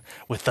team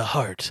with the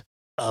heart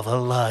of a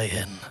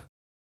lion.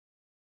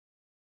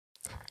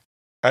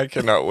 I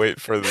cannot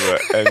wait for the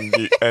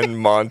end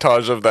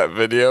montage of that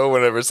video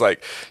whenever it's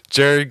like,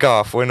 Jared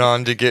Goff went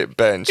on to get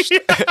benched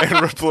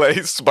and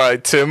replaced by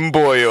Tim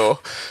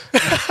Boyle.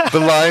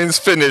 The Lions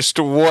finished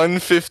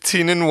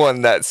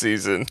 1-15-1 that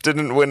season.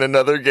 Didn't win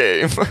another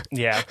game.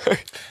 Yeah.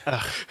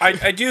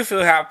 I do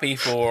feel happy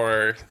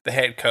for the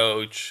head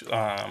coach,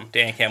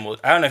 Dan Campbell.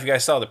 I don't know if you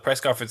guys saw the press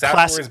conference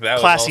afterwards, but that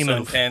was classy also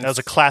move. intense. That was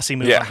a classy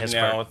move on his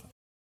part.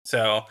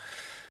 So,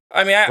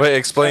 I mean,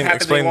 explain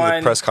the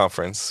press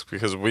conference,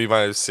 because we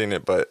might have seen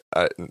it, but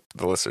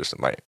the listeners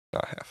might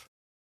not have.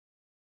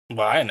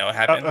 Well, I know what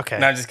happened. Okay.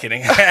 No, I'm just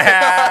kidding.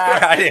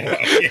 I didn't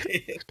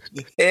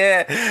know.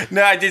 Yeah.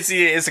 No, I did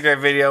see an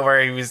Instagram video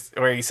where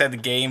he said the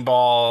game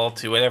ball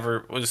to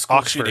whatever was school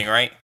Oxford shooting,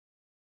 right?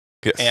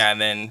 Yes. Yeah, and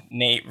then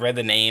Nate read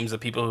the names of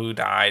people who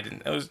died,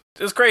 and it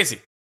was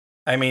crazy.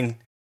 I mean,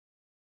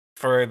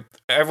 for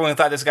everyone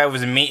thought this guy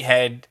was a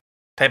meathead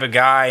type of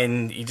guy,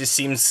 and he just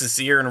seems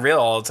sincere and real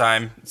all the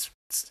time.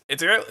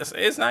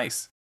 It's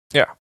nice.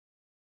 Yeah.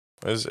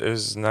 It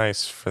was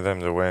nice for them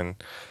to win.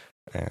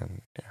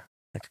 And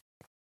yeah.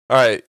 All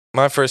right.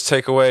 My first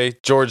takeaway,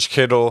 George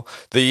Kittle,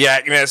 the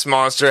Yak Nest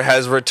monster,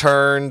 has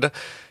returned.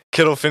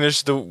 Kittle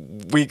finished the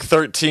week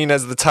 13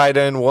 as the tight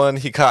end one.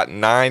 He caught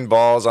 9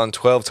 balls on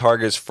 12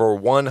 targets for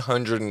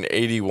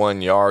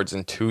 181 yards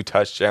and 2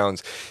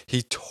 touchdowns.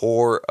 He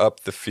tore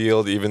up the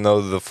field, even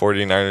though the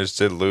 49ers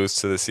did lose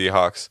to the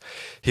Seahawks.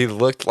 He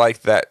looked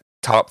like that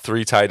top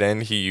 3 tight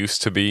end he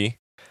used to be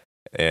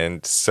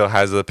and still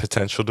has the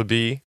potential to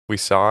be. We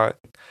saw it.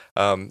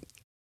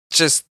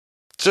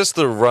 Just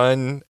the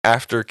run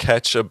after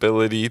catch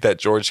ability that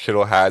George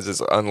Kittle has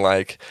is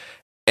unlike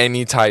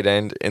any tight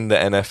end in the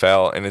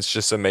NFL, and it's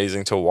just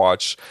amazing to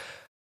watch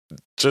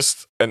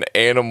just an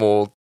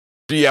animal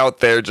be out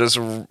there just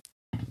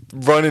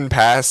running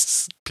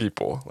past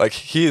people. Like,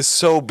 he is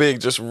so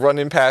big just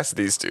running past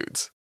these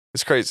dudes.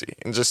 It's crazy.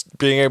 And just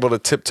being able to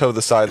tiptoe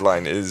the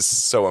sideline is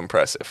so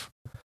impressive.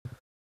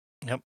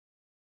 Yep.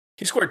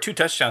 He scored 2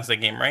 touchdowns that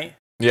game, right?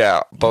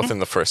 Yeah, both in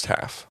the first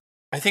half.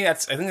 I think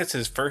that's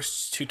his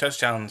first 2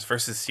 touchdowns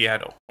versus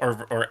Seattle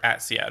or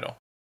at Seattle.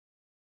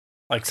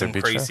 Like some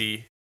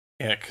crazy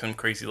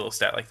little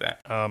stat like that.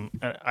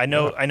 I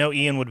know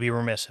Ian would be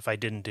remiss if I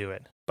didn't do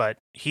it, but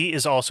he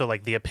is also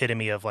like the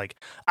epitome of like,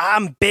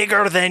 I'm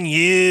bigger than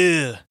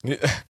you.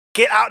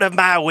 Get out of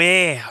my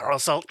way or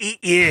else I'll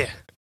eat you.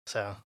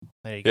 So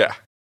there you go. Yeah.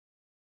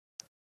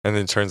 And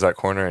then turns that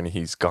corner and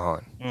he's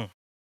gone.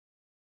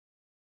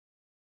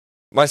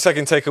 My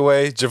second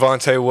takeaway,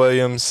 Javonte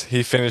Williams.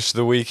 He finished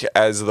the week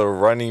as the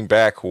running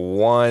back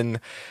 1.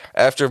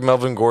 After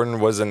Melvin Gordon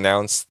was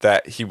announced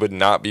that he would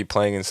not be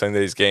playing in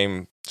Sunday's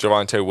game,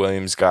 Javonte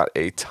Williams got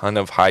a ton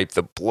of hype.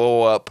 The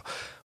blow-up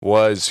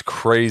was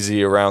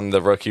crazy around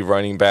the rookie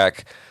running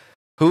back,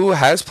 who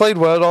has played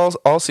well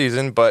all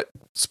season, but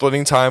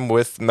splitting time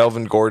with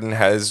Melvin Gordon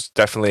has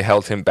definitely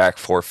held him back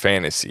for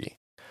fantasy.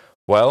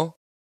 Well,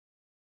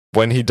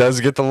 when he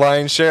does get the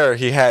lion's share,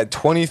 he had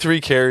 23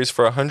 carries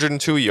for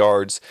 102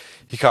 yards.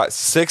 He caught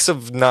 6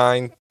 of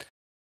 9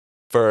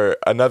 for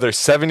another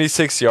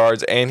 76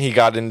 yards, and he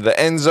got into the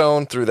end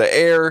zone through the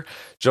air.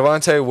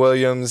 Javonte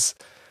Williams,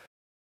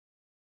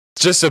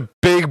 just a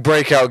big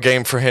breakout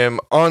game for him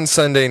on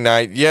Sunday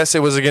night. Yes,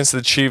 it was against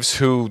the Chiefs,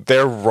 who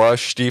their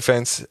rush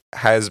defense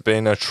has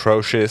been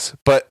atrocious,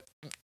 but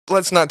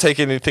let's not take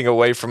anything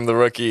away from the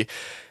rookie.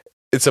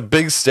 It's a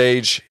big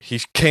stage.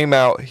 He came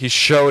out, he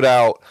showed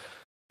out.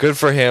 Good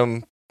for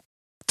him.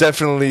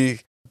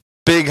 Definitely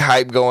big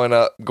hype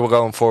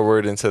going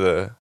forward into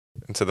the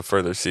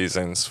further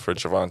seasons for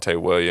Javonte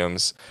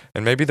Williams.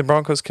 And maybe the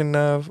Broncos can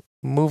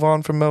move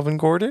on from Melvin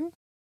Gordon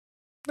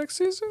next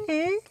season.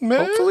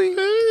 Hopefully.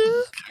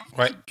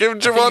 Right. Give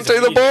Javonte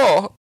the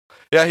ball.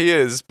 Yeah, he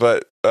is,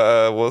 but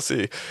we'll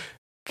see.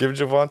 Give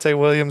Javonte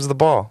Williams the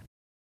ball.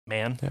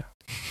 Man. Yeah.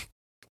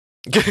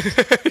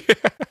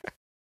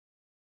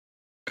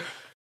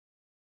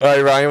 All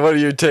right, Ryan, what are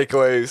your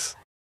takeaways?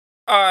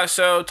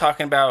 So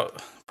talking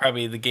about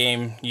probably the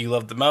game you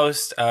love the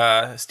most,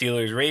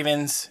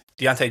 Steelers-Ravens.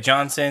 Deontay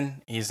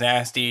Johnson, he's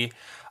nasty.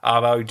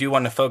 But we do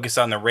want to focus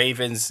on the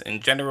Ravens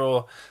in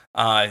general.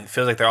 It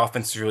feels like their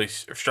offense is really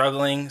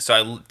struggling. So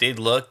I did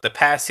look. The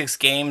past 6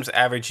 games,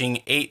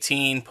 averaging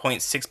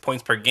 18.6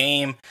 points per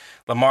game.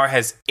 Lamar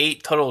has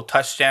 8 total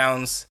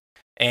touchdowns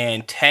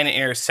and 10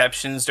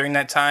 interceptions during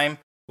that time,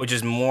 which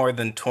is more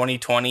than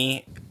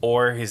 2020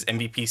 or his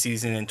MVP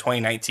season in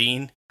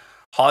 2019.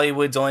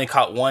 Hollywood's only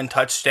caught 1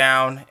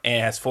 touchdown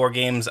and has 4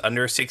 games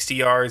under 60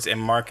 yards,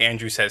 and Mark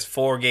Andrews has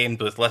 4 games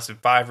with less than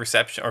 5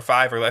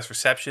 or less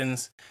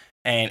receptions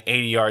and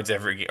 80 yards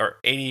every or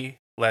 80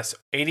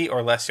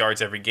 or less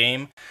yards every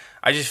game.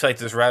 I just feel like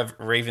this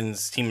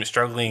Ravens team is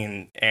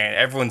struggling, and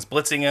everyone's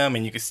blitzing them,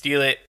 and you can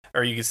steal it,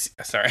 or you can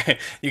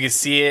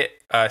see it,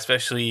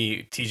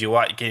 especially TJ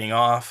Watt getting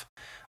off.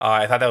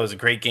 I thought that was a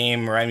great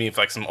game. Reminded me of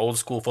like some old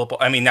school football.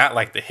 I mean, not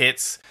like the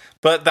hits,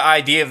 but the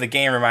idea of the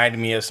game reminded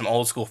me of some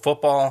old school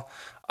football.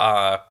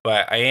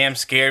 But I am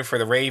scared for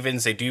the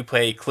Ravens. They do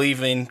play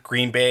Cleveland,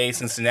 Green Bay,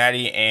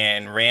 Cincinnati,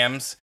 and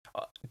Rams.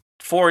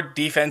 4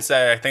 defense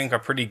that I think are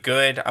pretty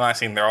good. I'm not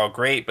saying they're all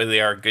great, but they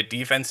are good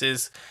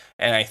defenses.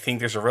 And I think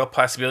there's a real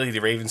possibility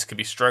the Ravens could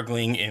be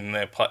struggling in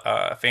the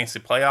fantasy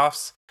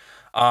playoffs.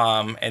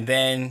 And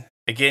then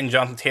again,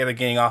 Jonathan Taylor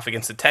getting off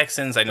against the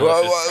Texans. I know.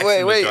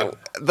 Wait.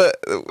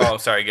 Oh,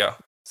 sorry. Go.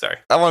 Sorry.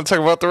 I want to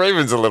talk about the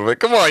Ravens a little bit.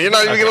 Come on, you're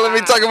not even going to let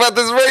me talk about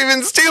this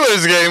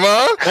Ravens-Steelers game,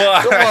 huh?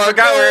 Well, Come on, I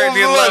forgot we were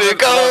doing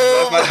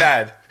That's my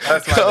bad.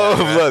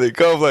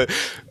 Cold-blooded.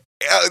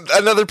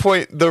 Another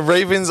point, the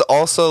Ravens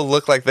also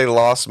look like they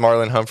lost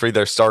Marlon Humphrey,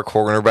 their star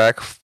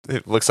cornerback.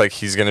 It looks like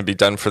he's going to be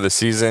done for the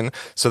season.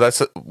 So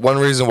that's one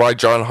reason why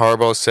John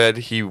Harbaugh said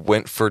he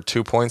went for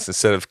 2 points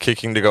instead of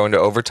kicking to go into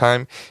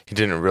overtime. He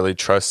didn't really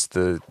trust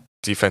the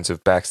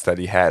defensive backs that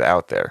he had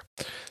out there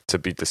to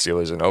beat the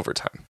Steelers in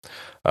overtime.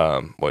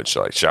 Which,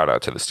 like, shout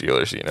out to the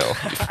Steelers, you know.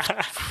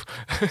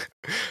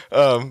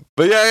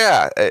 But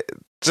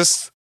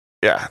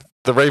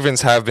the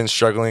Ravens have been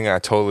struggling. I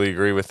totally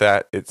agree with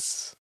that.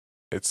 It's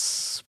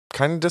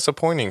kind of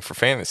disappointing for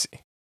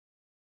fantasy.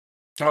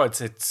 Oh,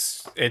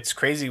 it's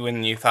crazy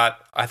when I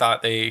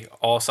thought they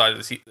all started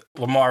to see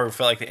Lamar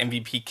felt like the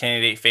MVP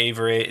candidate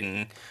favorite,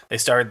 and they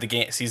started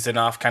the season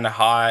off kind of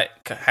hot,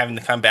 having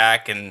to come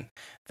back, and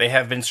they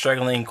have been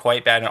struggling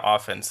quite bad in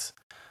offense.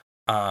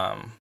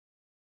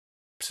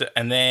 So,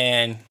 and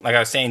then, like I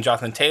was saying,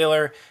 Jonathan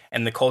Taylor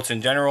and the Colts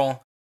in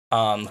general.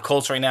 The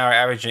Colts right now are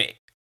averaging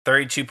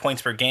 32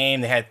 points per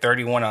game. They had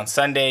 31 on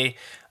Sunday.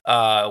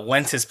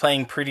 Wentz is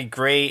playing pretty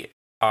great.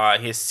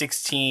 He has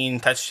 16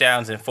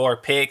 touchdowns and 4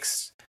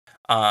 picks.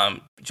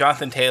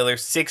 Jonathan Taylor,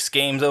 6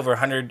 games over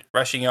 100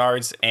 rushing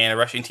yards and a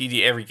rushing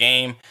TD every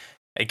game.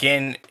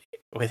 Again,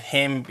 with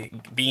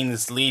him being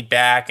this lead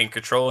back and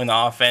controlling the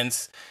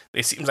offense,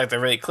 it seems like they're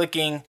really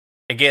clicking.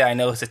 Again, I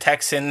know it's the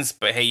Texans,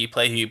 but hey, you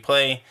play who you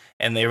play,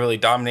 and they really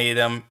dominated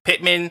them.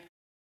 Pittman,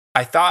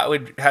 I thought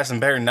would have some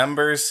better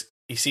numbers.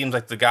 He seems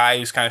like the guy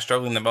who's kind of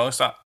struggling the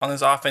most on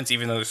this offense,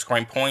 even though they're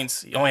scoring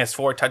points. He only has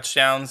 4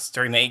 touchdowns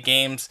during the 8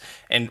 games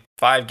and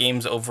 5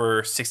 games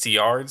over 60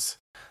 yards.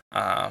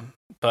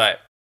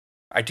 But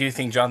I do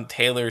think Jonathan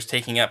Taylor is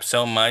taking up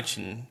so much,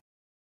 and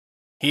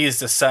he is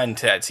the sun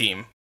to that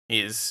team.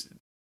 He is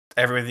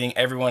everything.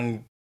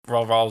 Everyone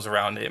revolves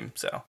around him.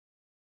 So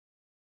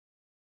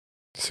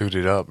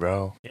suited up,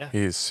 bro. Yeah.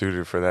 He is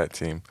suited for that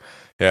team.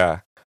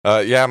 Yeah.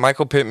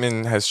 Michael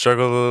Pittman has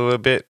struggled a little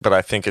bit, but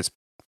I think it's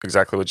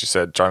exactly what you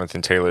said.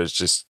 Jonathan Taylor is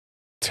just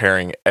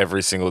tearing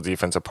every single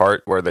defense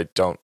apart where they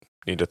don't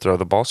need to throw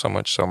the ball so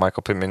much. So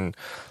Michael Pittman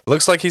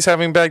looks like he's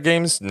having bad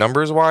games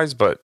numbers wise,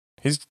 but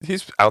he's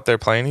out there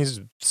playing. He's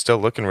still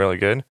looking really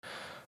good.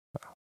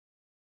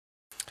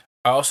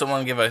 I also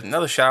want to give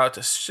another shout out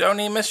to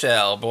Sony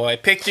Michel. Boy,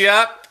 picked you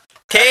up.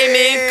 Came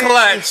in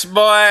clutch,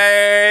 boy.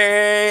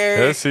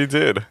 Yes, he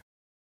did.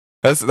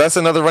 That's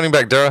another running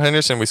back, Darrell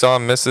Henderson. We saw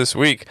him miss this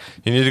week.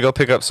 You need to go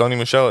pick up Sony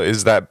Michel.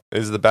 Is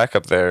the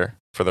backup there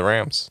for the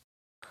Rams?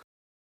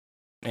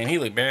 Man, he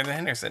looked better than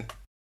Henderson.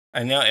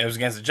 I know it was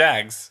against the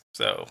Jags,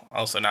 so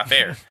also not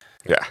fair.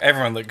 Yeah,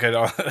 everyone looked good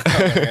on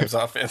the Rams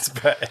offense,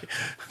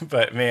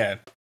 but man.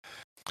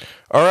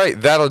 All right,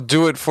 that'll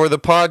do it for the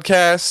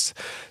podcast.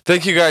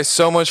 Thank you guys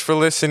so much for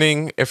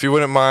listening. If you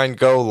wouldn't mind,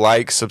 go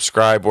like,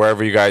 subscribe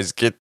wherever you guys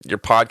get your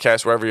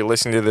podcast, wherever you're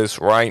listening to this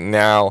right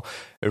now.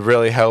 It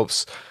really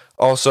helps.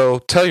 Also,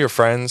 tell your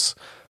friends.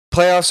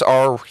 Playoffs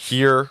are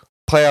here.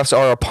 Playoffs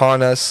are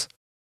upon us.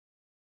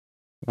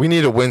 We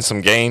need to win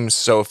some games.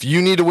 So if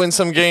you need to win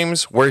some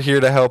games, we're here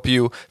to help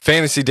you.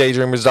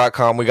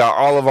 FantasyDaydreamers.com. We got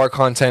all of our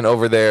content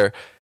over there.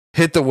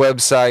 Hit the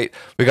website.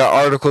 We got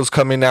articles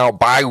coming out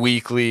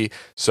bi-weekly.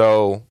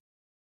 So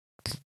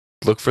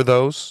look for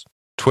those.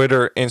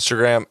 Twitter,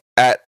 Instagram,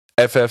 at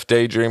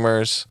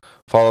FFDaydreamers.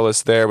 Follow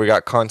us there. We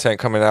got content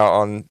coming out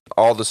on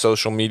all the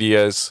social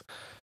medias.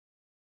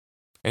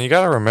 And you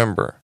got to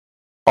remember,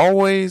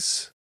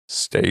 always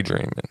stay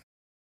dreaming.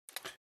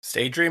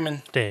 Stay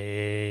dreaming. Stay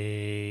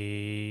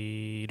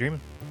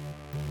dreaming.